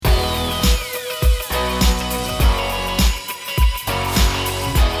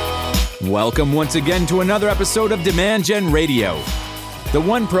Welcome once again to another episode of Demand Gen Radio, the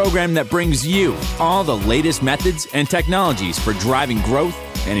one program that brings you all the latest methods and technologies for driving growth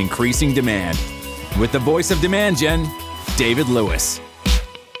and increasing demand. With the voice of Demand Gen, David Lewis.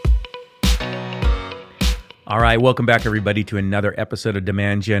 All right, welcome back, everybody, to another episode of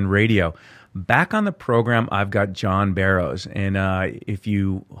Demand Gen Radio. Back on the program, I've got John Barrows, and if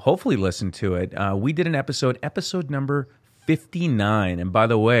you hopefully listened to it, we did an episode number 59. And by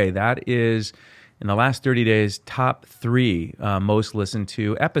the way, that is, in the last 30 days, top 3 most listened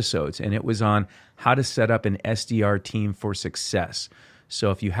to episodes. And it was on how to set up an SDR team for success. So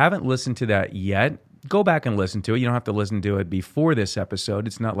if you haven't listened to that yet, go back and listen to it. You don't have to listen to it before this episode.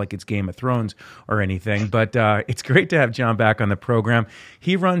 It's not like it's Game of Thrones or anything, but it's great to have John back on the program.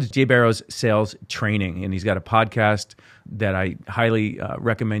 He runs J Barrows Sales Training, and he's got a podcast that I highly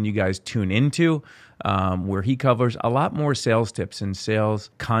recommend you guys tune into, where he covers a lot more sales tips and sales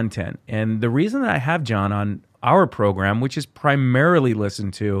content. And the reason that I have John on our program, which is primarily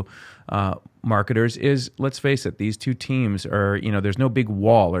listened to marketers, is, let's face it, these two teams are, there's no big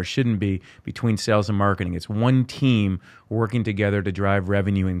wall, or shouldn't be, between sales and marketing. It's one team working together to drive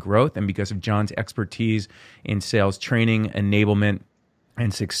revenue and growth. And because of John's expertise in sales training, enablement,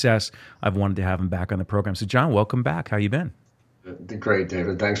 and success, I've wanted to have him back on the program. So John, welcome back. How you been? Great,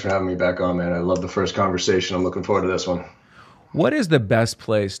 David. Thanks for having me back on, man. I love the first conversation. I'm looking forward to this one. What is the best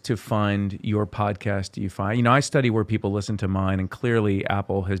place to find your podcast, do you find? I study where people listen to mine, and clearly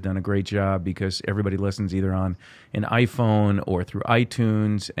Apple has done a great job because everybody listens either on an iPhone or through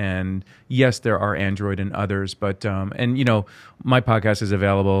iTunes. And yes, there are Android and others, but my podcast is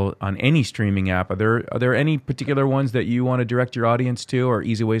available on any streaming app. Are there any particular ones that you want to direct your audience to, or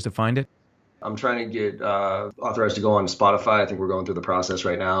easy ways to find it? I'm trying to get authorized to go on Spotify. I think we're going through the process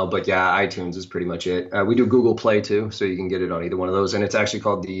right now. But yeah, iTunes is pretty much it. We do Google Play too, so you can get it on either one of those. And it's actually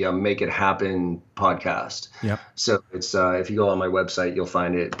called the Make It Happen podcast. Yep. So it's if you go on my website, you'll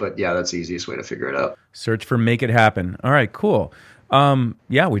find it. But yeah, that's the easiest way to figure it out. Search for Make It Happen. All right, cool. We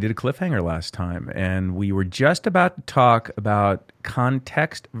did a cliffhanger last time, and we were just about to talk about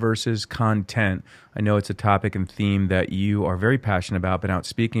context versus content. I know it's a topic and theme that you are very passionate about, been out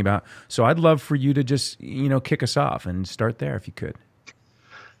speaking about. So I'd love for you to just, kick us off and start there if you could.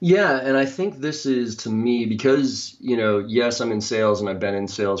 Yeah, and I think this is, to me, because, yes, I'm in sales and I've been in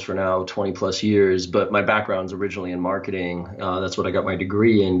sales for now 20 plus years, but my background's originally in marketing. That's what I got my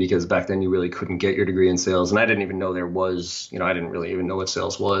degree in, because back then you really couldn't get your degree in sales. And I didn't even know there was, I didn't really even know what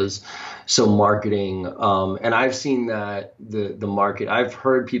sales was. So marketing, and I've seen that the market, I've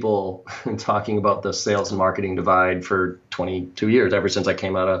heard people talking about the sales and marketing divide for 22 years, ever since I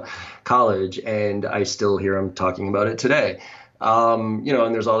came out of college, and I still hear them talking about it today. And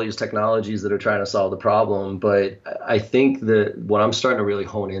there's all these technologies that are trying to solve the problem. But I think that what I'm starting to really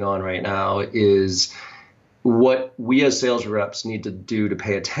hone in on right now is what we as sales reps need to do to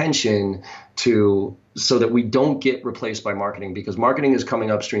pay attention to, so that we don't get replaced by marketing, because marketing is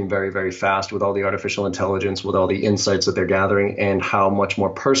coming upstream very, very fast with all the artificial intelligence, with all the insights that they're gathering, and how much more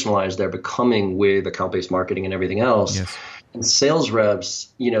personalized they're becoming with account-based marketing and everything else. Yes. And sales reps,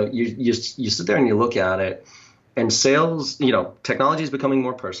 you sit there and you look at it. And sales, technology is becoming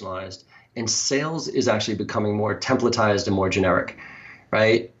more personalized, and sales is actually becoming more templatized and more generic,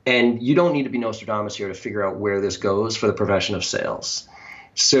 right? And you don't need to be Nostradamus here to figure out where this goes for the profession of sales.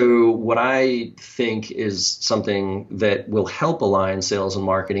 So what I think is something that will help align sales and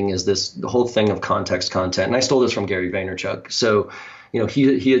marketing is the whole thing of context content. And I stole this from Gary Vaynerchuk. So,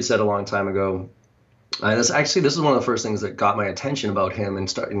 he had said a long time ago, this is one of the first things that got my attention about him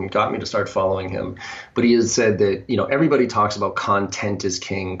and got me to start following him. But he had said that, everybody talks about content is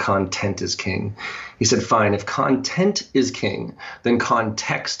king, content is king. He said, fine, if content is king, then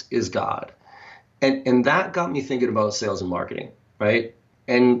context is God. And that got me thinking about sales and marketing, right?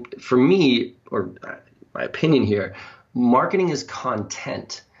 And for me, or my opinion here, marketing is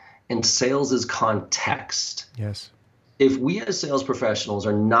content and sales is context. Yes. If we as sales professionals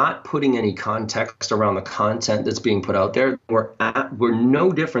are not putting any context around the content that's being put out there, we're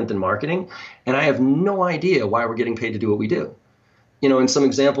no different than marketing. And I have no idea why we're getting paid to do what we do. And some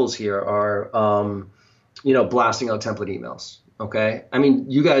examples here are, blasting out template emails. Okay. I mean,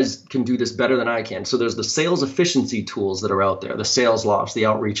 you guys can do this better than I can. So there's the sales efficiency tools that are out there, the Sales Lofts, the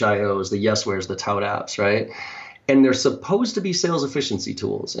Outreach IOs, the Yeswares, the Tout apps, right? And they're supposed to be sales efficiency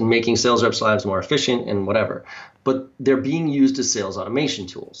tools and making sales reps' lives more efficient and whatever. But they're being used as sales automation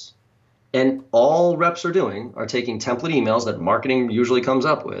tools. And all reps are doing are taking template emails that marketing usually comes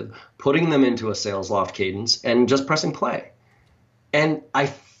up with, putting them into a Sales Loft cadence, and just pressing play. And I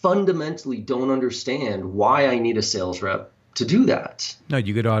fundamentally don't understand why I need a sales rep to do that. No,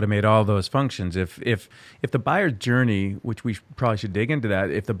 you could automate all those functions. If the buyer's journey, which we probably should dig into that,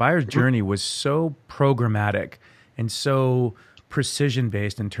 if the buyer's journey was so programmatic and so precision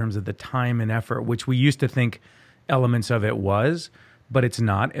based in terms of the time and effort, which we used to think elements of it was, but it's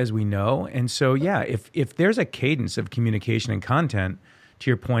not, as we know. And so, yeah, if there's a cadence of communication and content, to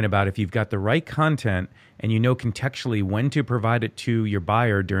your point about if you've got the right content and you know contextually when to provide it to your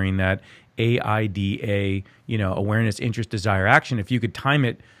buyer during that AIDA, awareness, interest, desire, action, if you could time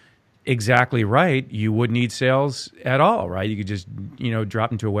it exactly right, you wouldn't need sales at all, right? You could just,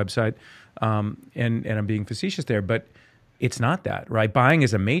 drop into a website, and I'm being facetious there, but it's not that, right? Buying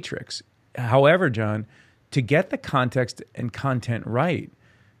is a matrix. However, John, to get the context and content right,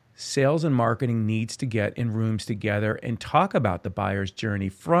 sales and marketing needs to get in rooms together and talk about the buyer's journey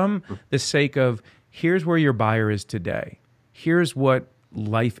from the sake of, here's where your buyer is today. Here's what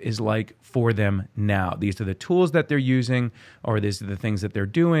life is like for them now. These are the tools that they're using, or these are the things that they're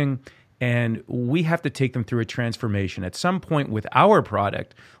doing. And we have to take them through a transformation. At some point with our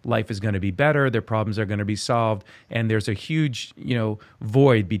product, life is going to be better, their problems are going to be solved, and there's a huge,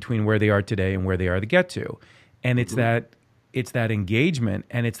 void between where they are today and where they are to get to. And it's that engagement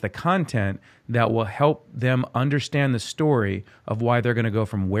and it's the content that will help them understand the story of why they're going to go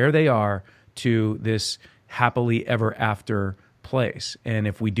from where they are to this happily ever after place. And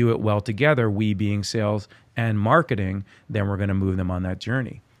if we do it well together, we being sales and marketing, then we're going to move them on that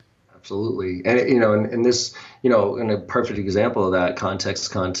journey. Absolutely. And, and this, and a perfect example of that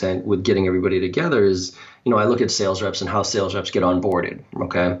content with getting everybody together is, I look at sales reps and how sales reps get onboarded.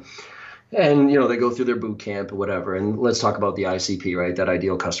 Okay. And, they go through their boot camp or whatever. And let's talk about the ICP, right? That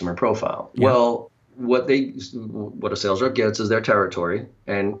ideal customer profile. Yeah. Well, what a sales rep gets is their territory.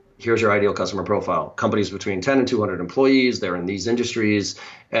 And here's your ideal customer profile. Companies between 10 and 200 employees, they're in these industries.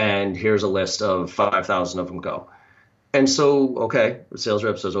 And here's a list of 5,000 of them go. And so, okay, the sales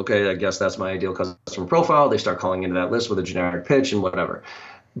rep says, okay, I guess that's my ideal customer profile. They start calling into that list with a generic pitch and whatever.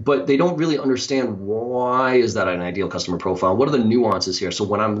 But they don't really understand why is that an ideal customer profile? What are the nuances here? So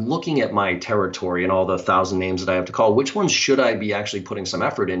when I'm looking at my territory and all the 1,000 names that I have to call, which ones should I be actually putting some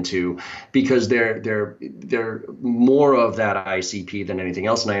effort into? Because they're more of that ICP than anything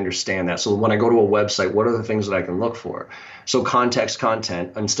else, and I understand that. So when I go to a website, what are the things that I can look for? So context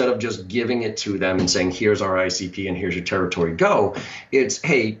content, instead of just giving it to them and saying, here's our ICP and here's your territory, go. It's,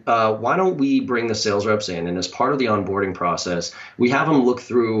 hey, why don't we bring the sales reps in? And as part of the onboarding process, we have them look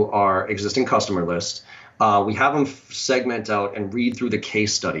through our existing customer list. We have them segment out and read through the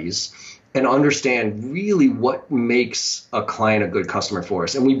case studies and understand really what makes a client a good customer for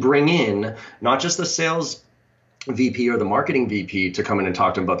us. And we bring in not just the sales VP or the marketing VP to come in and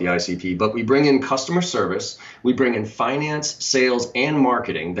talk to them about the ICP, but we bring in customer service, we bring in finance, sales, and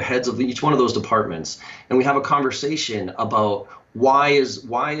marketing, the heads of each one of those departments, and we have a conversation about why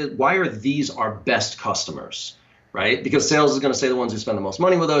are these our best customers, right? Because sales is going to say the ones who spend the most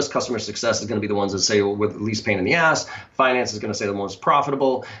money with us, customer success is going to be the ones that say with the least pain in the ass, finance is going to say the most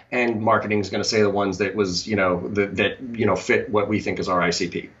profitable, and marketing is going to say the ones that was, fit what we think is our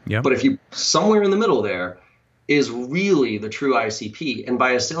ICP. Yep. But if you somewhere in the middle there is really the true ICP. And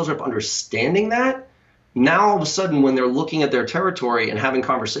by a sales rep understanding that, now all of a sudden when they're looking at their territory and having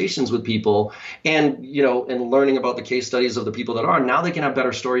conversations with people and, and learning about the case studies of the people that are, now they can have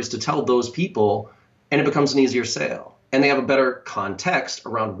better stories to tell those people and it becomes an easier sale. And they have a better context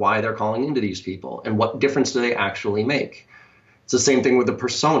around why they're calling into these people and what difference do they actually make. It's the same thing with the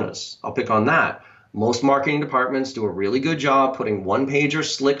personas. I'll pick on that. Most marketing departments do a really good job putting one-pager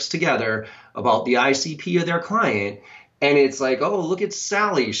slicks together about the ICP of their client. And it's like, oh, look at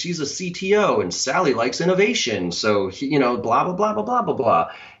Sally. She's a CTO and Sally likes innovation. So, blah, blah, blah, blah, blah, blah,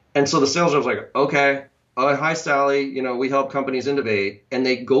 blah. And so the sales rep's like, okay, hi, Sally. We help companies innovate. And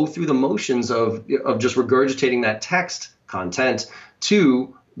they go through the motions of just regurgitating that text content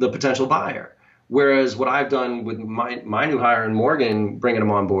to the potential buyer. Whereas what I've done with my new hire in Morgan, bringing him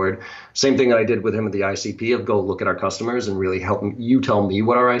on board, same thing that I did with him at the ICP of go look at our customers and really help you tell me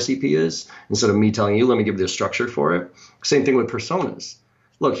what our ICP is. Instead of me telling you, let me give you the structure for it. Same thing with personas.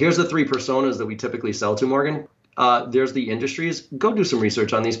 Look, here's the 3 personas that we typically sell to, Morgan. There's the industries. Go do some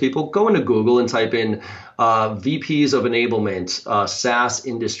research on these people. Go into Google and type in VPs of enablement, SaaS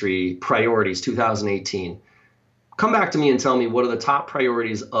industry priorities 2018. Come back to me and tell me what are the top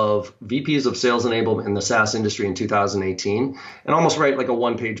priorities of VPs of sales enablement in the SaaS industry in 2018, and almost write like a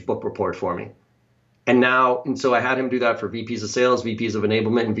one-page book report for me. And so I had him do that for VPs of sales, VPs of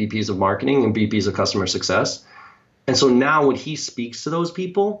enablement, and VPs of marketing, and VPs of customer success. And so now when he speaks to those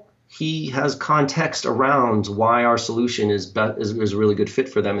people, he has context around why our solution is a really good fit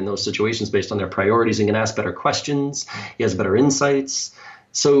for them in those situations based on their priorities, and can ask better questions. He has better insights.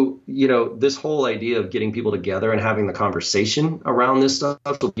 So, this whole idea of getting people together and having the conversation around this stuff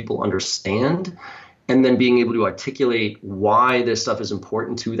so people understand, and then being able to articulate why this stuff is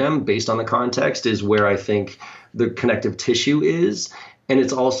important to them based on the context, is where I think the connective tissue is. And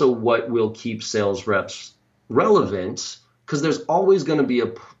it's also what will keep sales reps relevant, because there's always going to be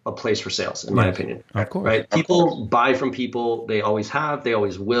a place for sales, in my opinion. Of course. Right? People buy from people. They always have. They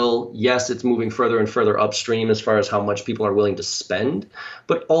always will. Yes, it's moving further and further upstream as far as how much people are willing to spend.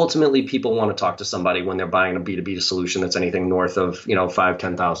 But ultimately, people want to talk to somebody when they're buying a B2B solution that's anything north of $5,000,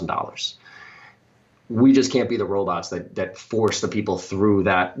 $10,000. We just can't be the robots that force the people through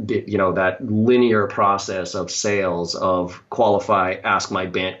that linear process of sales, of qualify, ask my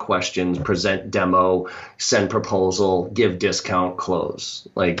BANT questions, present demo, send proposal, give discount, close.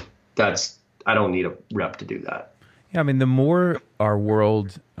 Like, I don't need a rep to do that. Yeah, I mean, the more our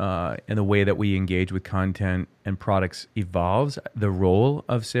world and the way that we engage with content and products evolves, the role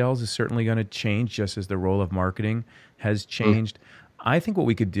of sales is certainly going to change, just as the role of marketing has changed. I think what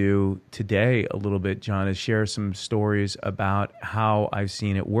we could do today a little bit, John, is share some stories about how I've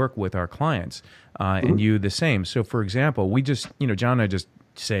seen it work with our clients, and you the same. So, for example, we just, John and I just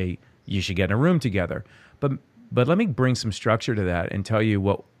say, you should get in a room together. But let me bring some structure to that and tell you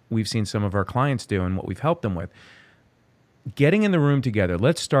what we've seen some of our clients do and what we've helped them with. Getting in the room together,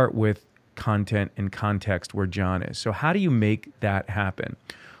 let's start with content and context where John is. So how do you make that happen?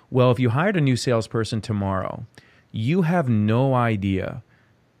 Well, if you hired a new salesperson tomorrow, you have no idea,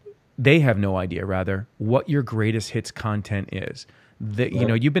 they have no idea rather, what your greatest hits content is.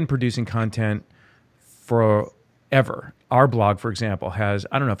 You've been producing content forever. Our blog, for example, has,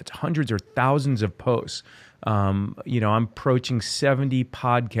 I don't know if it's hundreds or thousands of posts. I'm approaching 70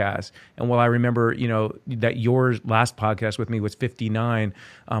 podcasts. And while I remember, that your last podcast with me was 59,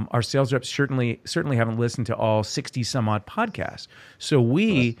 our sales reps certainly haven't listened to all 60 some odd podcasts. So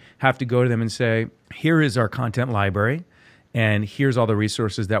we have to go to them and say, here is our content library, and here's all the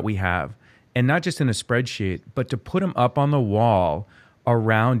resources that we have. And not just in a spreadsheet, but to put them up on the wall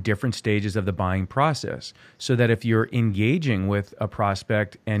around different stages of the buying process, so that if you're engaging with a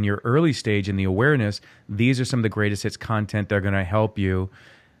prospect and you're early stage in the awareness, these are some of the greatest hits content that are going to help you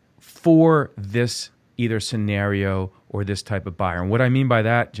for this either scenario or this type of buyer. And what I mean by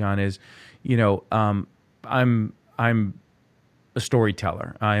that, John, is, I'm a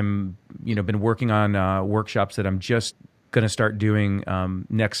storyteller. I'm, been working on workshops that I'm just going to start doing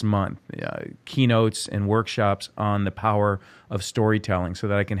next month, keynotes and workshops on the power of storytelling, so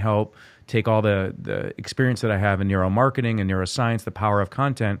that I can help take all the experience that I have in neuromarketing and neuroscience, the power of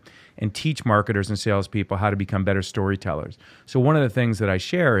content, and teach marketers and salespeople how to become better storytellers. So one of the things that I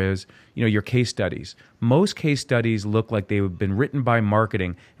share is, your case studies. Most case studies look like they've been written by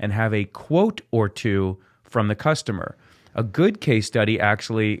marketing and have a quote or two from the customer. A good case study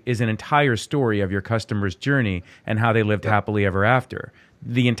actually is an entire story of your customer's journey and how they lived happily ever after.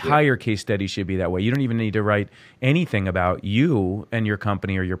 The entire case study should be that way. You don't even need to write anything about you and your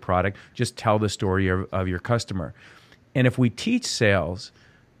company or your product. Just tell the story of your customer. And if we teach sales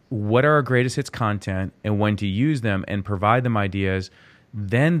what are our greatest hits content and when to use them and provide them ideas,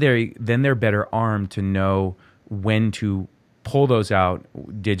 then they're better armed to know when to pull those out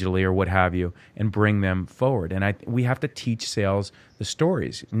digitally or what have you and bring them forward. And we have to teach sales the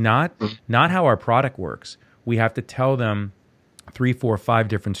stories, not how our product works. We have to tell them 3, 4, 5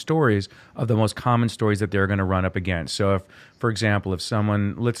 different stories of the most common stories that they're going to run up against. So if, for example, if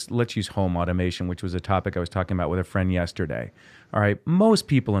someone, let's use home automation, which was a topic I was talking about with a friend yesterday. All right, most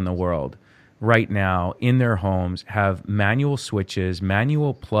people in the world right now in their homes have manual switches,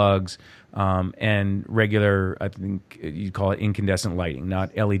 manual plugs, and regular, I think you call it incandescent lighting,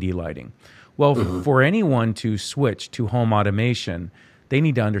 not LED lighting. Well, for anyone to switch to home automation, they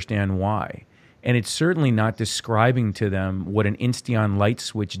need to understand why. And it's certainly not describing to them what an Insteon light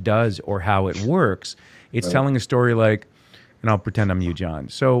switch does or how it works. It's telling a story like, and I'll pretend I'm you, John.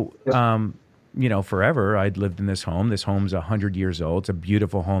 So, forever I'd lived in this home. This home's 100 years old. It's a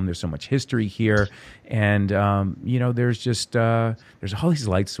beautiful home. There's so much history here. And, there's just, there's all these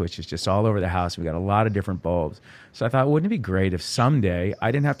light switches just all over the house. We got a lot of different bulbs. So I thought, wouldn't it be great if someday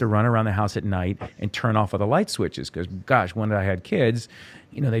I didn't have to run around the house at night and turn off all the light switches? Because, gosh, when I had kids,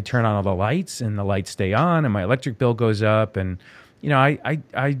 they turn on all the lights and the lights stay on and my electric bill goes up. And,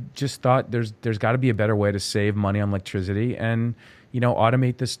 I just thought there's got to be a better way to save money on electricity and,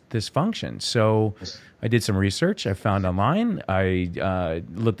 automate this function. So I did some research. I found online. I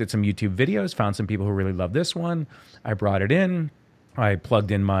looked at some YouTube videos, found some people who really love this one. I brought it in. I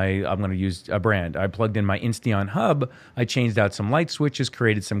plugged in I'm going to use a brand. I plugged in my Insteon hub. I changed out some light switches,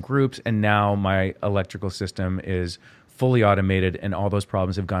 created some groups, and now my electrical system is fully automated and all those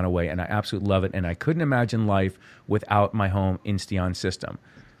problems have gone away. And I absolutely love it. And I couldn't imagine life without my home Insteon system.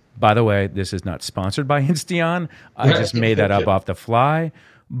 By the way, this is not sponsored by Insteon. I just made that up off the fly.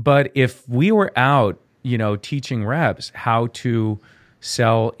 But if we were out, teaching reps how to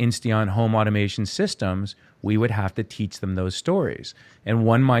sell Insteon home automation systems, we would have to teach them those stories. And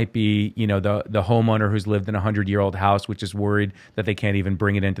one might be, the homeowner who's lived in a 100-year-old house, which is worried that they can't even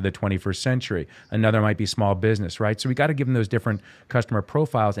bring it into the 21st century. Another might be small business, right? So we got to give them those different customer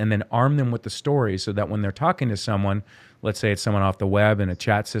profiles and then arm them with the stories so that when they're talking to someone, let's say it's someone off the web in a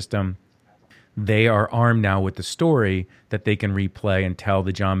chat system, they are armed now with the story that they can replay and tell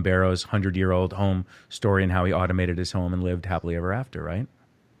the John Barrows 100-year-old home story and how he automated his home and lived happily ever after, right?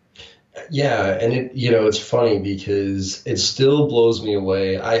 Yeah, and it's funny because it still blows me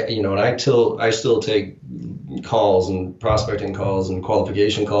away. I still take calls and prospecting calls and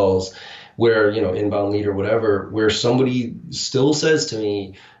qualification calls where, inbound lead or whatever, where somebody still says to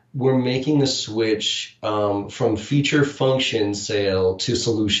me, we're making the switch from feature function sale to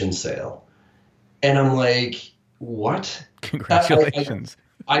solution sale. And I'm like, what? Congratulations.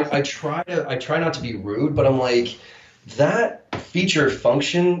 I try not to be rude, but I'm like, that feature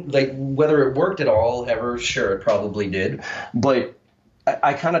function, like whether it worked at all ever, sure, it probably did. But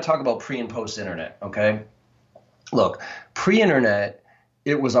I kind of talk about pre and post internet, okay? Look, pre-internet,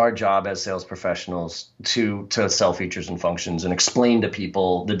 it was our job as sales professionals to sell features and functions and explain to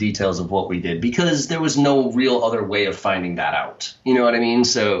people the details of what we did because there was no real other way of finding that out. You know what I mean?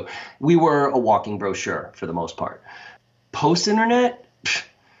 So we were a walking brochure for the most part. Post-internet,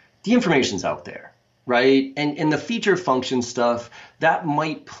 the information's out there. Right. And the feature function stuff that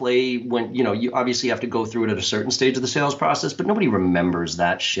might play when, you obviously have to go through it at a certain stage of the sales process, but nobody remembers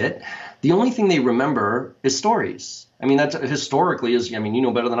that shit. The only thing they remember is stories. I mean, that's historically you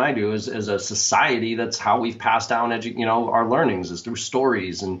know better than I do as a society, that's how we've passed down our learnings is through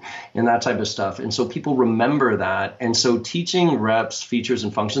stories and that type of stuff. And so people remember that. And so teaching reps features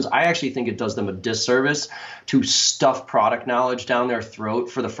and functions, I actually think it does them a disservice to stuff product knowledge down their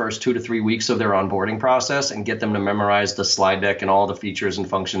throat for the first 2 to 3 weeks of their onboarding process and get them to memorize the slide deck and all the features and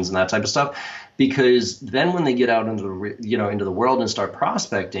functions and that type of stuff. Because then when they get out into the world and start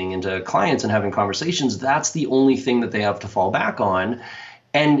prospecting into clients and having conversations, that's the only thing that they have to fall back on.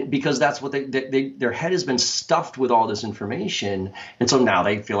 And because that's what their head has been stuffed with all this information. And so now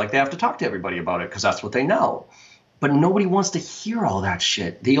they feel like they have to talk to everybody about it because that's what they know. But nobody wants to hear all that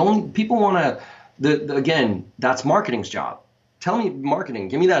shit. People want to, again, that's marketing's job. Tell me, marketing,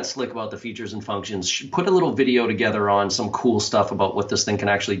 give me that slick about the features and functions. Put a little video together on some cool stuff about what this thing can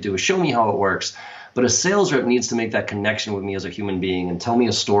actually do. Show me how it works. But a sales rep needs to make that connection with me as a human being and tell me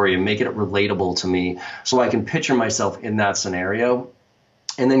a story and make it relatable to me so I can picture myself in that scenario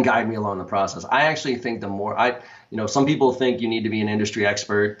and then guide me along the process. I actually think the more some people think you need to be an industry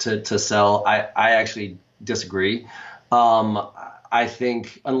expert to sell. I actually disagree. I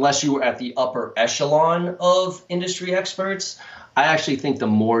think unless you were at the upper echelon of industry experts, I actually think the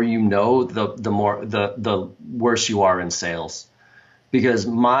more you know, the worse you are in sales. Because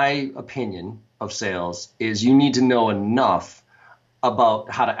my opinion of sales is you need to know enough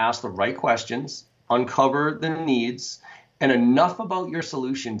about how to ask the right questions, uncover the needs, and enough about your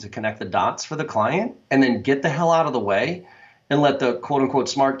solution to connect the dots for the client, and then get the hell out of the way and let the quote unquote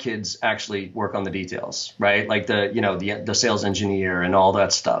smart kids actually work on the details, right? Like the sales engineer and all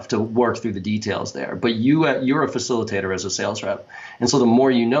that stuff to work through the details there. But you're a facilitator as a sales rep. And so the more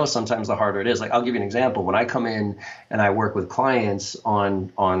you know, sometimes the harder it is. Like I'll give you an example. When I come in and I work with clients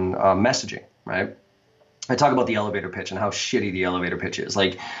on messaging, right? I talk about the elevator pitch and how shitty the elevator pitch is.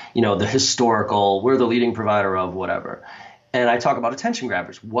 Like, the historical, we're the leading provider of whatever. And I talk about attention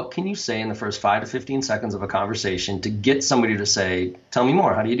grabbers. What can you say in the first 5 to 15 seconds of a conversation to get somebody to say, tell me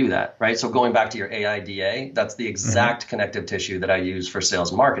more, how do you do that, right? So going back to your AIDA, that's the exact connective tissue that I use for sales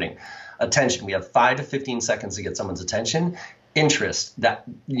and marketing. Attention, we have 5 to 15 seconds to get someone's attention. Interest, that,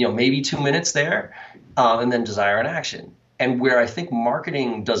 maybe 2 minutes there, and then desire and action. And where I think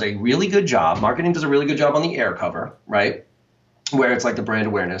marketing does a really good job on the air cover, right? Where it's like the brand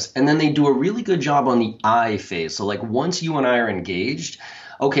awareness. And then they do a really good job on the I phase. So like once you and I are engaged,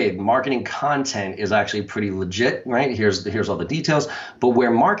 okay, marketing content is actually pretty legit, right? Here's all the details. But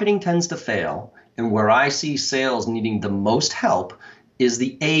where marketing tends to fail and where I see sales needing the most help is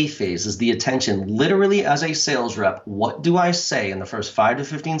the A phase, is the attention. Literally as a sales rep, what do I say in the first 5 to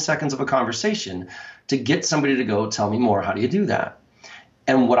 15 seconds of a conversation to get somebody to go, tell me more, how do you do that?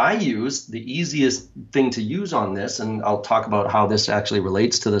 And what I use, the easiest thing to use on this, and I'll talk about how this actually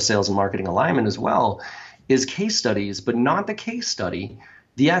relates to the sales and marketing alignment as well, is case studies, but not the case study,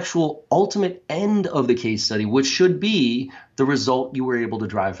 the actual ultimate end of the case study, which should be the result you were able to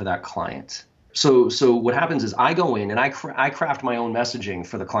drive for that client. So what happens is I go in and I craft my own messaging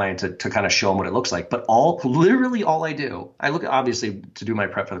for the client to kind of show them what it looks like. But literally all I do, I look, obviously to do my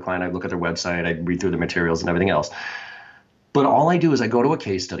prep for the client, I look at their website, I read through the materials and everything else. But all I do is I go to a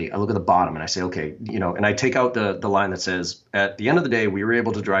case study, I look at the bottom and I say, okay, and I take out the line that says, at the end of the day, we were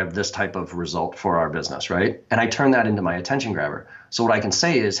able to drive this type of result for our business, right? And I turn that into my attention grabber. So what I can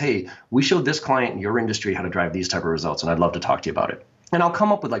say is, hey, we showed this client in your industry how to drive these type of results, and I'd love to talk to you about it. And I'll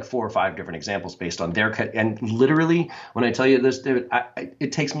come up with like 4 or 5 different examples based on their cut. And literally, when I tell you this,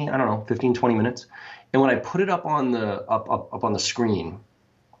 it takes me, I don't know, 15, 20 minutes. And when I put it up on the up on the screen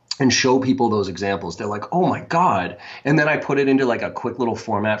and show people those examples, they're like, oh my God. And then I put it into like a quick little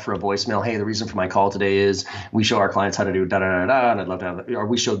format for a voicemail. Hey, the reason for my call today is we show our clients how to do da da da da, and I'd love to have, or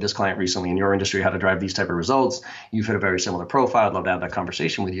we showed this client recently in your industry how to drive these type of results. You've hit a very similar profile. I'd love to have that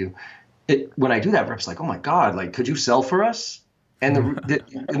conversation with you. When I do that, reps like, oh my God, like, could you sell for us? And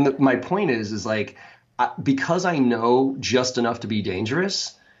my point is like, because I know just enough to be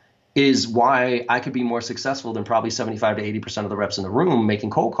dangerous is why I could be more successful than probably 75 to 80% of the reps in the room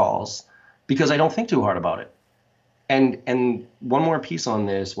making cold calls, because I don't think too hard about it. And one more piece on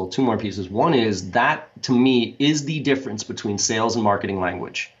this, well, 2 more pieces. One is that, to me, is the difference between sales and marketing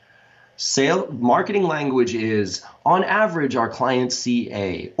language. Marketing language is, on average, our clients see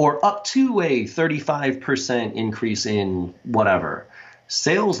a, or up to a 35% increase in whatever.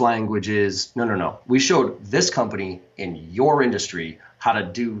 Sales language is, no. We showed this company in your industry how to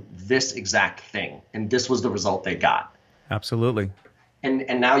do this exact thing, and this was the result they got. Absolutely.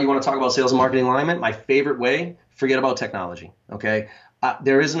 And now you want to talk about sales and marketing alignment? My favorite way, forget about technology, okay?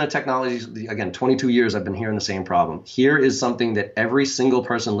 There isn't a technology, again, 22 years I've been hearing the same problem. Here is something that every single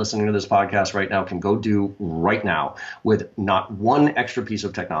person listening to this podcast right now can go do right now with not one extra piece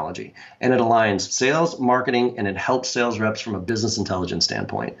of technology. And it aligns sales, marketing, and it helps sales reps from a business intelligence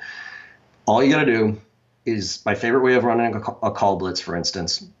standpoint. All you got to do is, my favorite way of running a call blitz, for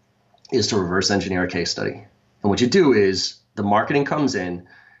instance, is to reverse engineer a case study. And what you do is the marketing comes in,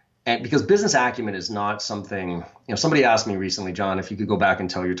 and because business acumen is not something, somebody asked me recently, John, if you could go back and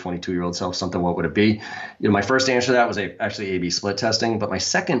tell your 22-year-old self something, what would it be? My first answer to that was actually A/B split testing. But my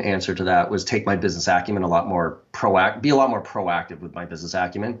second answer to that was take my business acumen be a lot more proactive with my business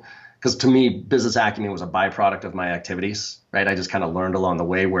acumen. Because to me, business acumen was a byproduct of my activities, right? I just kind of learned along the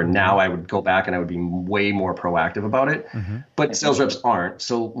way, where now I would go back and I would be way more proactive about it. Mm-hmm. But sales reps aren't.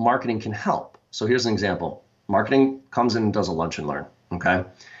 So marketing can help. So here's an example. Marketing comes in and does a lunch and learn, okay?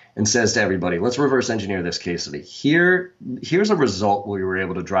 And says to everybody, let's reverse engineer this case study. Here's a result we were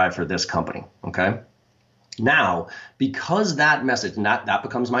able to drive for this company, okay? Now, because that message, that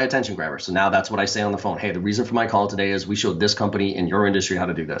becomes my attention grabber. So now that's what I say on the phone. Hey, the reason for my call today is we showed this company in your industry how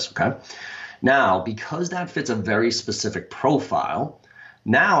to do this, okay? Now, because that fits a very specific profile,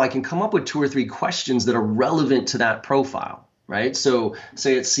 now I can come up with 2 or 3 questions that are relevant to that profile, right? So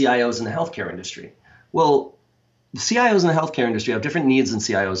say it's CIOs in the healthcare industry. Well, CIOs in the healthcare industry have different needs than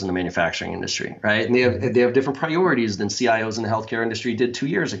CIOs in the manufacturing industry, right? And they have different priorities than CIOs in the healthcare industry did 2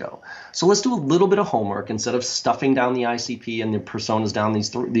 years ago. So let's do a little bit of homework instead of stuffing down the ICP and the personas down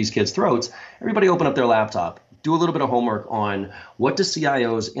these kids' throats. Everybody open up their laptop, do a little bit of homework on what do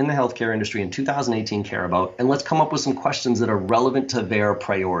CIOs in the healthcare industry in 2018 care about, and let's come up with some questions that are relevant to their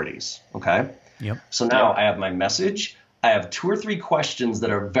priorities, okay? Yep. So now I have my message. I have 2 or 3 questions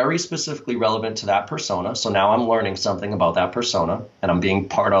that are very specifically relevant to that persona. So now I'm learning something about that persona, and I'm being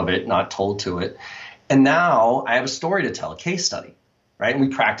part of it, not told to it. And now I have a story to tell, a case study, right? And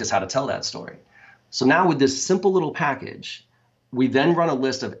we practice how to tell that story. So now with this simple little package, we then run a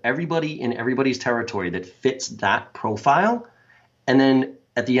list of everybody in everybody's territory that fits that profile. And then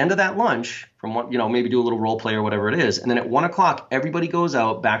at the end of that lunch, from what, maybe do a little role play or whatever it is. And then at 1 o'clock, everybody goes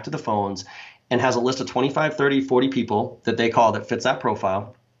out back to the phones and has a list of 25, 30, 40 people that they call that fits that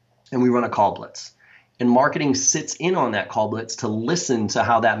profile, and we run a call blitz. And marketing sits in on that call blitz to listen to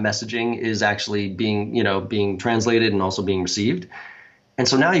how that messaging is actually being translated and also being received. And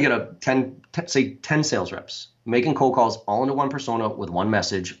so now you get 10 sales reps making cold calls all into one persona with one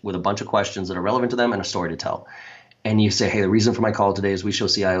message with a bunch of questions that are relevant to them and a story to tell. And you say, hey, the reason for my call today is we show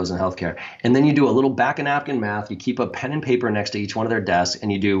CIOs in healthcare. And then you do a little back of napkin math. You keep a pen and paper next to each one of their desks,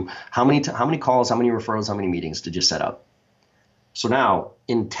 and you do how many calls, how many referrals, how many meetings did you set up? So now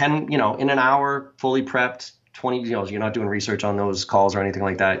in an hour, fully prepped, 20, you're not doing research on those calls or anything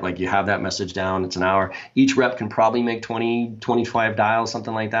like that. Like you have that message down, it's an hour. Each rep can probably make 20, 25 dials,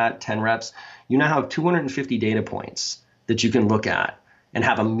 something like that, 10 reps. You now have 250 data points that you can look at and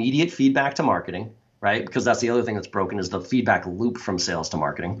have immediate feedback to marketing, right? Because that's the other thing that's broken is the feedback loop from sales to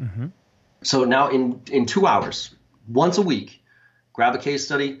marketing. Mm-hmm. So now in 2 hours, once a week, grab a case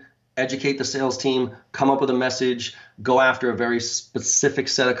study, educate the sales team, come up with a message, go after a very specific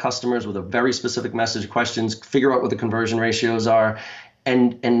set of customers with a very specific message, questions, figure out what the conversion ratios are,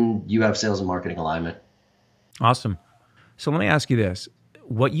 and you have sales and marketing alignment. Awesome. So let me ask you this.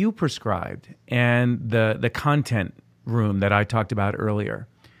 What you prescribed and the content room that I talked about earlier,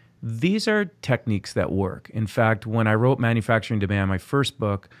 these are techniques that work. In fact, when I wrote Manufacturing Demand, my first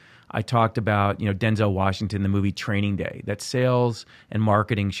book, I talked about, Denzel Washington, the movie Training Day, that sales and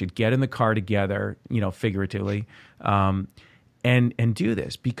marketing should get in the car together, figuratively, and do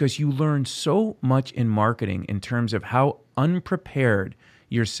this because you learn so much in marketing in terms of how unprepared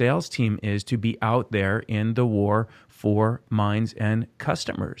your sales team is to be out there in the war for minds and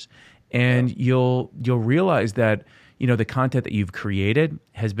customers. And you'll realize that, the content that you've created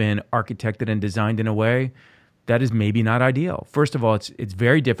has been architected and designed in a way that is maybe not ideal. First of all, it's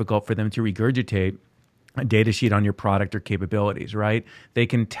very difficult for them to regurgitate a data sheet on your product or capabilities, right? They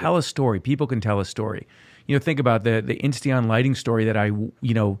can tell a story. People can tell a story. Think about the Insteon lighting story that I,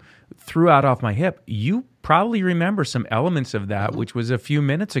 threw out off my hip. You probably remember some elements of that, which was a few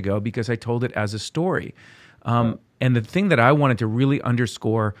minutes ago because I told it as a story. And the thing that I wanted to really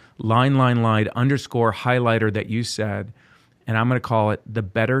underscore, line, underscore, highlighter that you said, and I'm going to call it the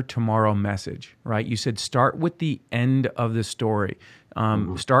better tomorrow message, right? You said start with the end of the story.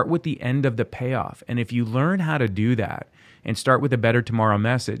 Start with the end of the payoff. And if you learn how to do that and start with a better tomorrow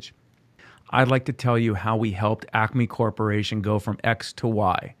message, I'd like to tell you how we helped Acme Corporation go from X to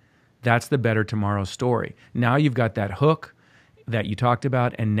Y. That's the better tomorrow story. Now you've got that hook that you talked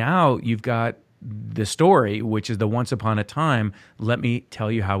about, and now you've got the story, which is the once upon a time, let me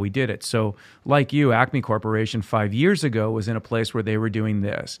tell you how we did it. So like you, Acme Corporation 5 years ago was in a place where they were doing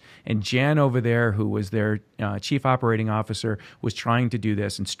this. And Jan over there, who was their chief operating officer, was trying to do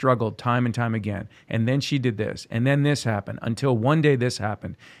this and struggled time and time again. And then she did this. And then this happened until one day this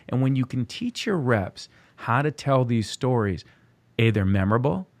happened. And when you can teach your reps how to tell these stories, they're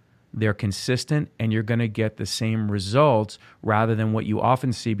memorable, they're consistent, and you're going to get the same results rather than what you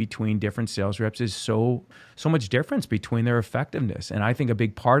often see between different sales reps is so much difference between their effectiveness. And I think a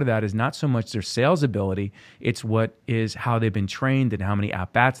big part of that is not so much their sales ability, it's how they've been trained and how many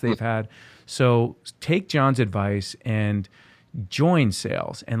at-bats they've had. So take John's advice and join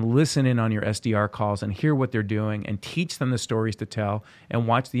sales and listen in on your SDR calls and hear what they're doing and teach them the stories to tell and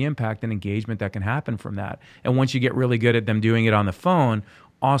watch the impact and engagement that can happen from that. And once you get really good at them doing it on the phone,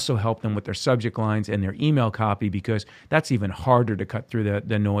 also help them with their subject lines and their email copy, because that's even harder to cut through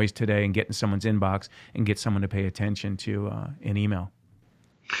the noise today and get in someone's inbox and get someone to pay attention to an email.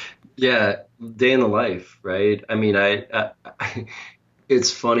 Yeah, day in the life, right? I mean, it's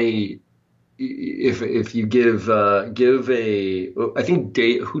funny if you give I think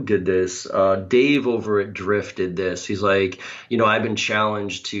Dave, who did this? Dave over at Drift did this. He's like, I've been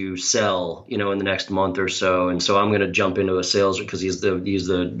challenged to sell, in the next month or so, and so I'm going to jump into a sales because he's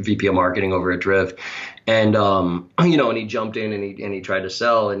the VP of marketing over at Drift, and and he jumped in and he tried to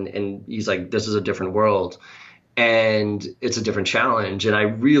sell, and he's like, this is a different world. And it's a different challenge. And I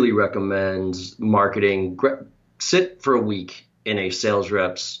really recommend marketing. Sit for a week in a sales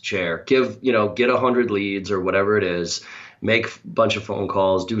rep's chair, get 100 leads or whatever it is, make a bunch of phone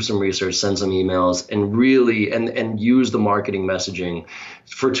calls, do some research, send some emails, and really, and use the marketing messaging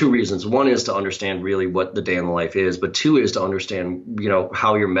for two reasons. One is to understand really what the day in the life is, but two is to understand,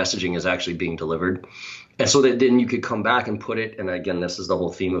 how your messaging is actually being delivered. And so that then you could come back and put it, and again, this is the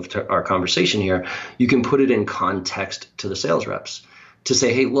whole theme of our conversation here, you can put it in context to the sales reps to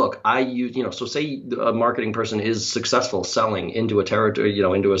say, hey, look, I use, so say a marketing person is successful selling into a territory,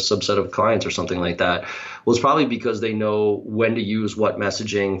 into a subset of clients or something like that. Well, it's probably because they know when to use what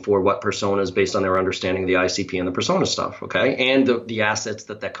messaging for what personas based on their understanding of the ICP and the persona stuff, okay, and the assets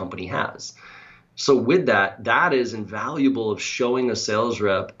that company has. So with that is invaluable of showing a sales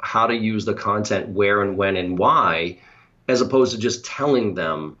rep how to use the content where and when and why, as opposed to just telling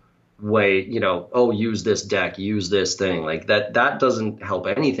them, use this deck, use this thing. Like that doesn't help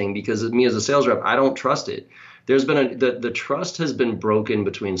anything, because me as a sales rep, I don't trust it. There's been the trust has been broken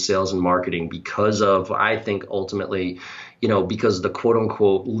between sales and marketing because of, I think ultimately, because of the quote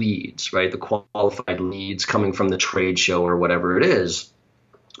unquote leads, right? The qualified leads coming from the trade show or whatever it is.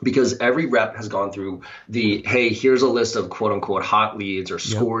 Because every rep has gone through hey, here's a list of quote unquote hot leads or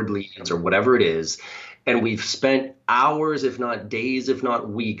scored leads or whatever it is. And we've spent hours, if not days, if not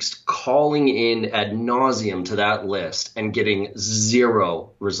weeks, calling in ad nauseum to that list and getting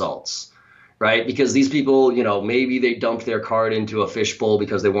zero results, right? Because these people, maybe they dumped their card into a fishbowl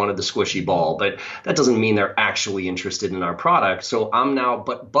because they wanted the squishy ball, but that doesn't mean they're actually interested in our product. So I'm now,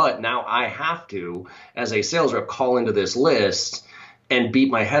 but now I have to, as a sales rep, call into this list and beat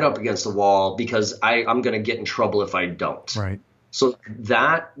my head up against the wall because I'm going to get in trouble if I don't. Right. So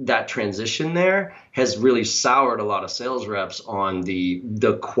that transition there has really soured a lot of sales reps on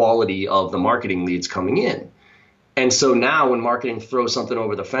the quality of the marketing leads coming in. And so now when marketing throws something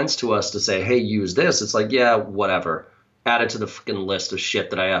over the fence to us to say, hey, use this, it's like, yeah, whatever. Add it to the freaking list of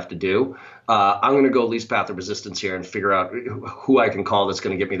shit that I have to do. I'm going to go least path of resistance here and figure out who I can call that's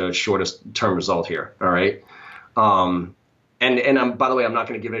going to get me the shortest term result here. All right. And by the way, I'm not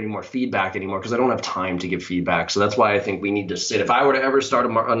going to give any more feedback anymore because I don't have time to give feedback. So that's why I think we need to sit. If I were to ever start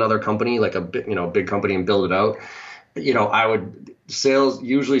another company, like a big company, and build it out, I would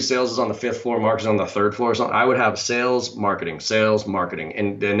usually sales is on the 5th floor, marketing on the 3rd floor or something. I would have sales, marketing,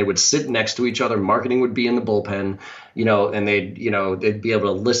 and then they would sit next to each other. Marketing would be in the bullpen, and they'd be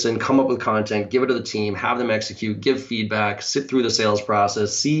able to listen, come up with content, give it to the team, have them execute, give feedback, sit through the sales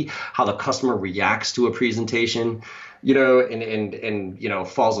process, see how the customer reacts to a presentation. And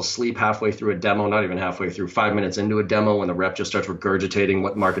falls asleep halfway through a demo, not even halfway through, 5 minutes into a demo when the rep just starts regurgitating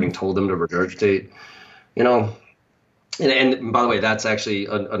what marketing told them to regurgitate, And by the way, that's actually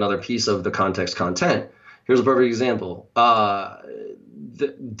another piece of the context content. Here's a perfect example.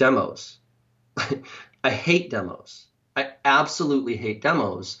 The demos. I hate demos. I absolutely hate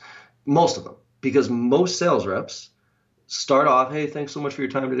demos, most of them, because most sales reps start off, hey, thanks so much for your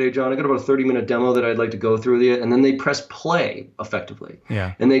time today, John. I got about a 30-minute demo that I'd like to go through with you. And then they press play effectively.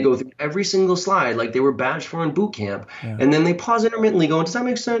 Yeah. And they go through every single slide like they were badged for in boot camp. Yeah. And then they pause intermittently going, does that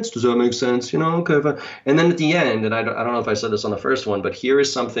make sense? Does that make sense? Okay. Fine. And then at the end, and I don't know if I said this on the first one, but here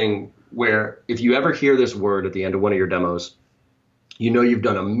is something where if you ever hear this word at the end of one of your demos, you've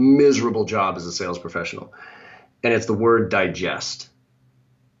done a miserable job as a sales professional. And it's the word digest.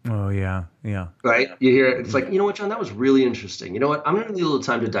 Oh, yeah. Yeah. Right? You hear it. It's like, you know what, John, that was really interesting. You know what? I'm going to need a little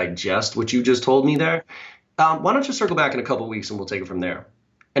time to digest what you just told me there. Why don't you circle back in a couple of weeks and we'll take it from there?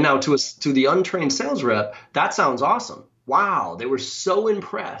 And now to the untrained sales rep, that sounds awesome. Wow. They were so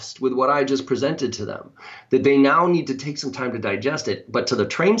impressed with what I just presented to them that they now need to take some time to digest it. But to the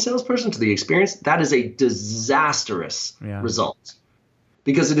trained salesperson, to the experienced, that is a disastrous result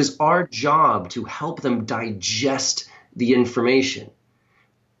because it is our job to help them digest the information.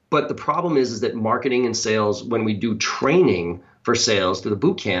 But the problem is that marketing and sales, when we do training for sales through the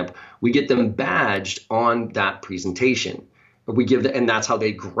boot camp, we get them badged on that presentation. And that's how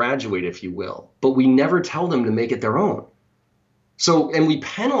they graduate, if you will. But we never tell them to make it their own. And we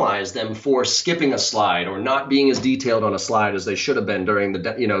penalize them for skipping a slide or not being as detailed on a slide as they should have been during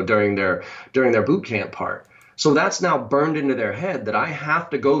their boot camp part. So that's now burned into their head that I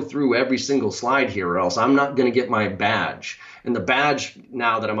have to go through every single slide here or else I'm not going to get my badge. And the badge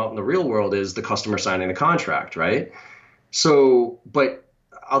now that I'm out in the real world is the customer signing the contract, right? So, but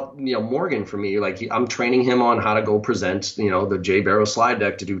Morgan for me, I'm training him on how to go present, the Jay Barrow slide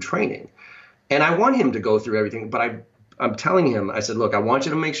deck to do training. And I want him to go through everything, but I'm telling him, I said, look, I want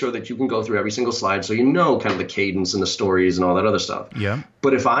you to make sure that you can go through every single slide so kind of the cadence and the stories and all that other stuff. Yeah.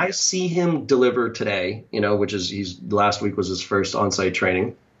 But if I see him deliver today, which is last week was his first on-site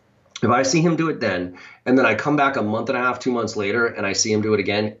training. If I see him do it then, and then I come back a month and a half, 2 months later, and I see him do it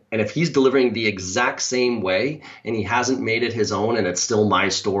again, and if he's delivering the exact same way and he hasn't made it his own and it's still my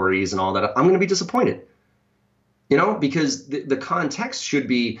stories and all that, I'm going to be disappointed. Because the context should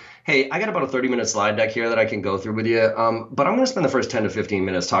be, hey, I got about a 30-minute slide deck here that I can go through with you, but I'm going to spend the first 10 to 15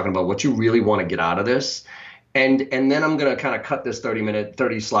 minutes talking about what you really want to get out of this. And then I'm going to kind of cut this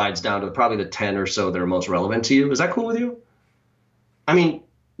 30 slides down to probably the 10 or so that are most relevant to you. Is that cool with you? I mean,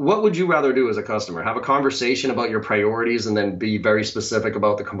 what would you rather do as a customer? Have a conversation about your priorities and then be very specific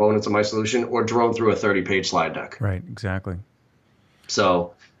about the components of my solution, or drone through a 30-page slide deck? Right, exactly.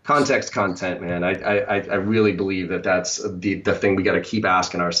 So context content, man. I really believe that's the thing we got to keep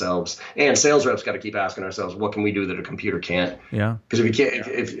asking ourselves, and sales reps got to keep asking ourselves, what can we do that a computer can't? Yeah. Because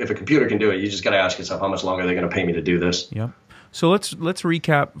if a computer can do it, you just got to ask yourself, how much longer are they going to pay me to do this? Yeah. So let's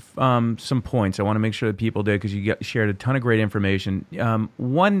recap some points. I want to make sure that people did, because you shared a ton of great information.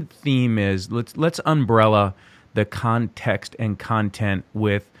 One theme is let's umbrella the context and content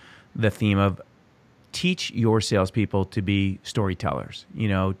with the theme of teach your salespeople to be storytellers.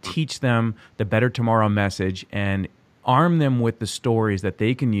 Teach them the Better Tomorrow message and arm them with the stories that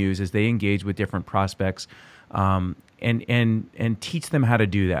they can use as they engage with different prospects. and teach them how to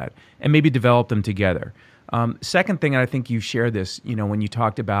do that, and maybe develop them together. Second thing, and I think you shared this, when you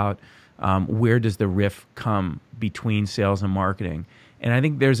talked about where does the rift come between sales and marketing, and I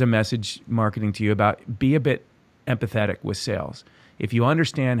think there's a message marketing to you about be a bit empathetic with sales. If you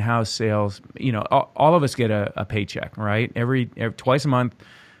understand how sales, all of us get a paycheck, right? Every twice a month,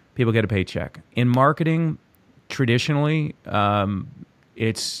 people get a paycheck. In marketing, traditionally,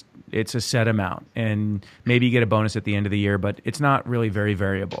 it's a set amount, and maybe you get a bonus at the end of the year, but it's not really very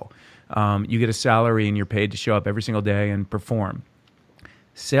variable. You get a salary and you're paid to show up every single day and perform.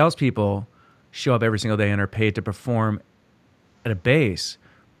 Salespeople show up every single day and are paid to perform at a base,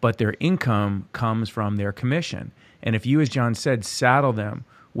 but their income comes from their commission. And if you, as John said, saddle them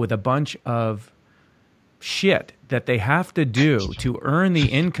with a bunch of shit that they have to do to earn the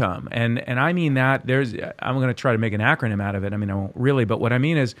income, and I mean that I'm going to try to make an acronym out of it. I mean, I won't really, but what I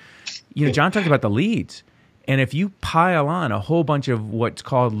mean is, John talked about the leads. And if you pile on a whole bunch of what's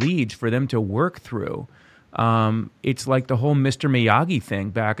called leads for them to work through, it's like the whole Mr. Miyagi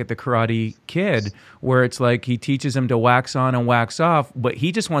thing back at the Karate Kid, where it's like he teaches them to wax on and wax off, but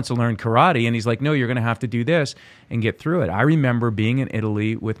he just wants to learn karate. And he's like, no, you're going to have to do this and get through it. I remember being in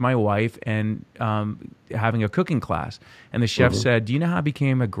Italy with my wife and having a cooking class. And the chef said, do you know how I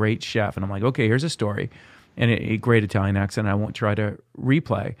became a great chef? And I'm like, okay, here's a story. And a great Italian accent I won't try to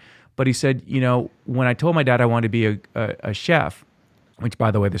replay. But he said, when I told my dad I wanted to be a chef, which,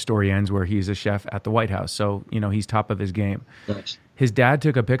 by the way, the story ends where he's a chef at the White House. So, he's top of his game. Nice. His dad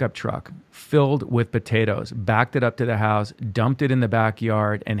took a pickup truck filled with potatoes, backed it up to the house, dumped it in the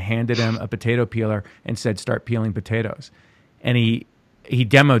backyard, and handed him a potato peeler and said, start peeling potatoes. And he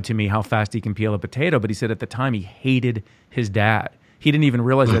demoed to me how fast he can peel a potato, but he said at the time he hated his dad. He didn't even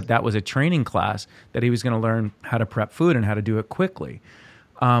realize that was a training class, that he was going to learn how to prep food and how to do it quickly.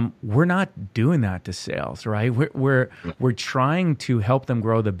 We're not doing that to sales, right? We're trying to help them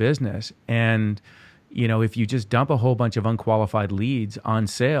grow the business. And, if you just dump a whole bunch of unqualified leads on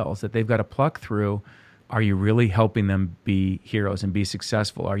sales that they've got to pluck through, are you really helping them be heroes and be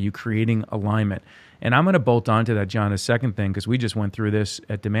successful? Are you creating alignment? And I'm going to bolt onto that, John, a second thing, because we just went through this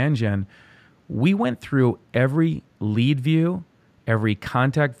at Demand Gen. We went through every lead view, every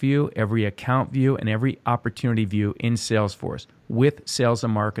contact view, every account view, and every opportunity view in Salesforce with sales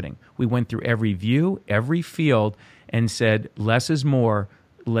and marketing. We went through every view, every field, and said, less is more.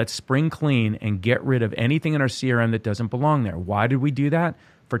 Let's spring clean and get rid of anything in our CRM that doesn't belong there. Why did we do that?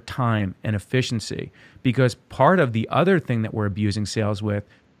 For time and efficiency. Because part of the other thing that we're abusing sales with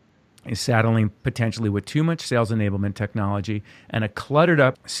is saddling potentially with too much sales enablement technology and a cluttered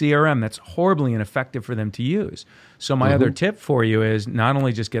up CRM that's horribly ineffective for them to use. So my other tip for you is not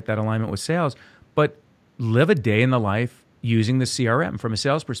only just get that alignment with sales, but live a day in the life using the CRM from a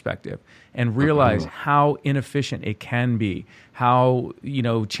sales perspective and realize how inefficient it can be, how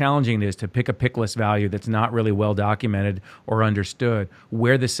challenging it is to pick a pick list value that's not really well documented or understood,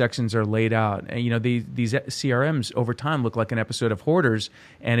 where the sections are laid out. And, these CRMs over time look like an episode of Hoarders,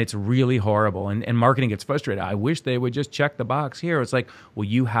 and it's really horrible. And marketing gets frustrated. I wish they would just check the box here. It's like, well,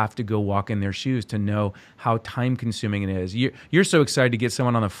 you have to go walk in their shoes to know how time consuming it is. You're so excited to get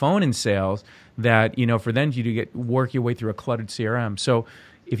someone on the phone in sales that, for them to work your way through a cluttered CRM. So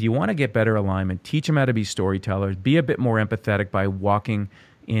if you want to get better alignment, teach them how to be storytellers, be a bit more empathetic by walking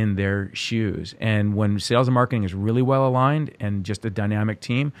in their shoes. And when sales and marketing is really well aligned and just a dynamic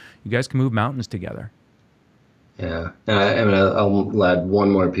team, you guys can move mountains together. Yeah. I'll add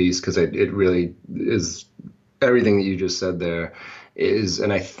one more piece because it really is everything that you just said there is,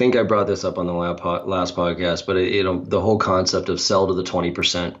 and I think I brought this up on the last podcast, but the whole concept of sell to the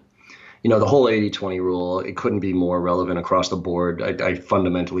 20%. The whole 80-20 rule, it couldn't be more relevant across the board. I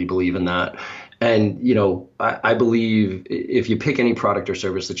fundamentally believe in that. And, I believe if you pick any product or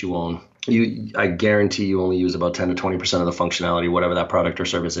service that you own, I guarantee you only use about 10 to 20% of the functionality, whatever that product or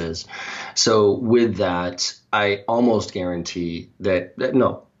service is. So with that, I almost guarantee that's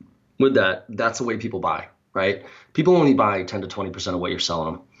the way people buy, right? People only buy 10 to 20% of what you're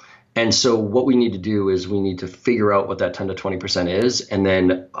selling them. And so what we need to do is we need to figure out what that 10 to 20% is and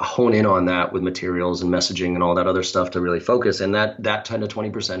then hone in on that with materials and messaging and all that other stuff to really focus. And that 10 to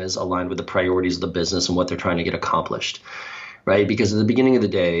 20% is aligned with the priorities of the business and what they're trying to get accomplished, right? Because at the end of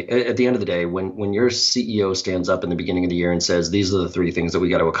the day, when your CEO stands up in the beginning of the year and says, these are the 3 things that we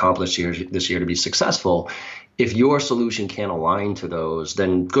got to accomplish this year to be successful, if your solution can't align to those,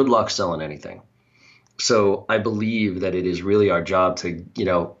 then good luck selling anything. So I believe that it is really our job to,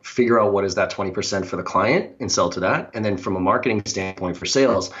 figure out what is that 20% for the client and sell to that. And then from a marketing standpoint for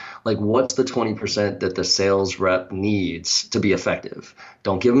sales, like what's the 20% that the sales rep needs to be effective?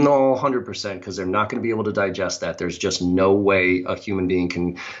 Don't give them all 100% because they're not going to be able to digest that. There's just no way a human being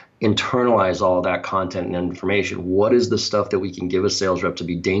can internalize all that content and information. What is the stuff that we can give a sales rep to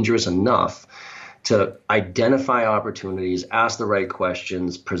be dangerous enough to identify opportunities, ask the right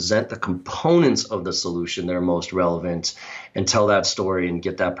questions, present the components of the solution that are most relevant, and tell that story and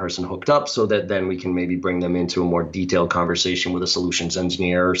get that person hooked up so that then we can maybe bring them into a more detailed conversation with a solutions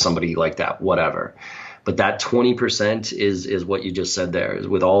engineer or somebody like that, whatever. But that 20% is what you just said there, is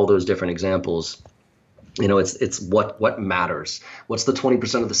with all those different examples. It's what matters. What's the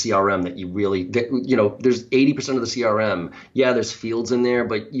 20% of the CRM that you really, there's 80% of the CRM. Yeah, there's fields in there,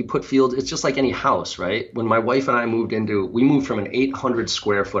 but you put fields, it's just like any house, right? When my wife and I we moved from an 800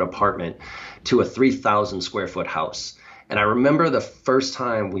 square foot apartment to a 3,000 square foot house. And I remember the first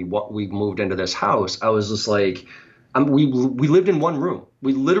time we moved into this house, I was just like, we lived in one room.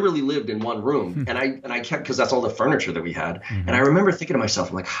 We literally lived in one room, and I kept, because that's all the furniture that we had. Mm-hmm. And I remember thinking to myself,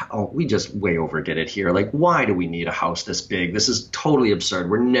 I'm like, oh, we just way overdid it here. Like, why do we need a house this big? This is totally absurd.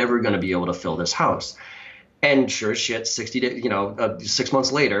 We're never going to be able to fill this house. And sure as shit, 6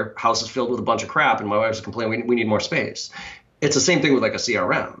 months later, house is filled with a bunch of crap, and my wife's complaining we need more space. It's the same thing with like a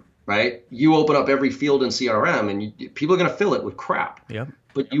CRM, right? You open up every field in CRM, and people are going to fill it with crap. Yep.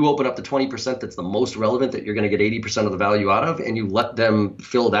 But you open up the 20% that's the most relevant, that you're going to get 80% of the value out of, and you let them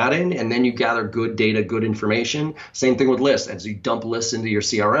fill that in, and then you gather good data, good information. Same thing with lists. As you dump lists into your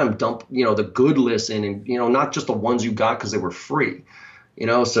CRM, dump the good lists in, and not just the ones you got because they were free.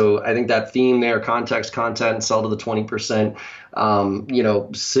 So I think that theme there, context, content, sell to the 20%,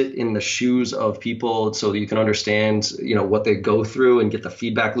 sit in the shoes of people so that you can understand, what they go through and get the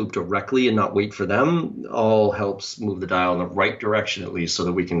feedback loop directly and not wait for them, all helps move the dial in the right direction, at least, so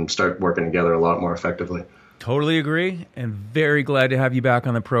that we can start working together a lot more effectively. Totally agree, and very glad to have you back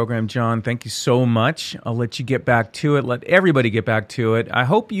on the program, John. Thank you so much. I'll let you get back to it. Let everybody get back to it. I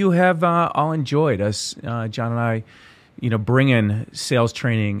hope you have all enjoyed us, John and I, bringing sales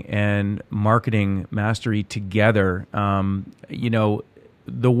training and marketing mastery together.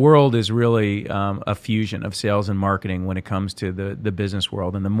 The world is really a fusion of sales and marketing when it comes to the business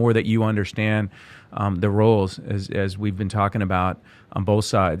world. And the more that you understand the roles, as we've been talking about on both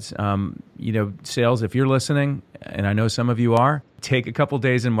sides, sales, if you're listening, and I know some of you are, take a couple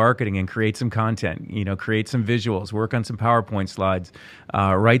days in marketing and create some content, create some visuals, work on some PowerPoint slides,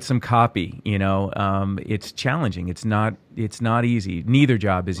 write some copy. It's challenging. It's not easy. Neither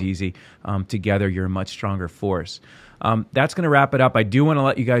job is easy. Together, you're a much stronger force. That's going to wrap it up. I do want to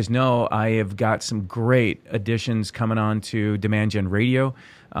let you guys know I have got some great additions coming on to Demand Gen Radio.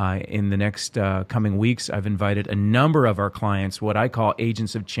 In the next coming weeks, I've invited a number of our clients, what I call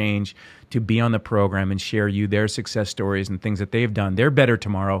agents of change, to be on the program and share you their success stories and things that they've done, their Better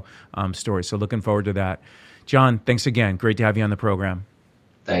Tomorrow stories. So looking forward to that. John, thanks again. Great to have you on the program.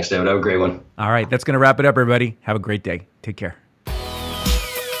 Thanks, David. Have a great one. All right. That's going to wrap it up, everybody. Have a great day. Take care.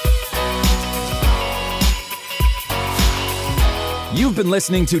 You've been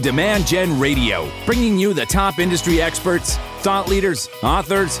listening to Demand Gen Radio, bringing you the top industry experts, thought leaders,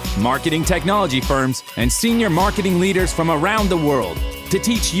 authors, marketing technology firms, and senior marketing leaders from around the world to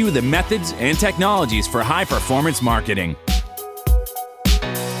teach you the methods and technologies for high-performance marketing.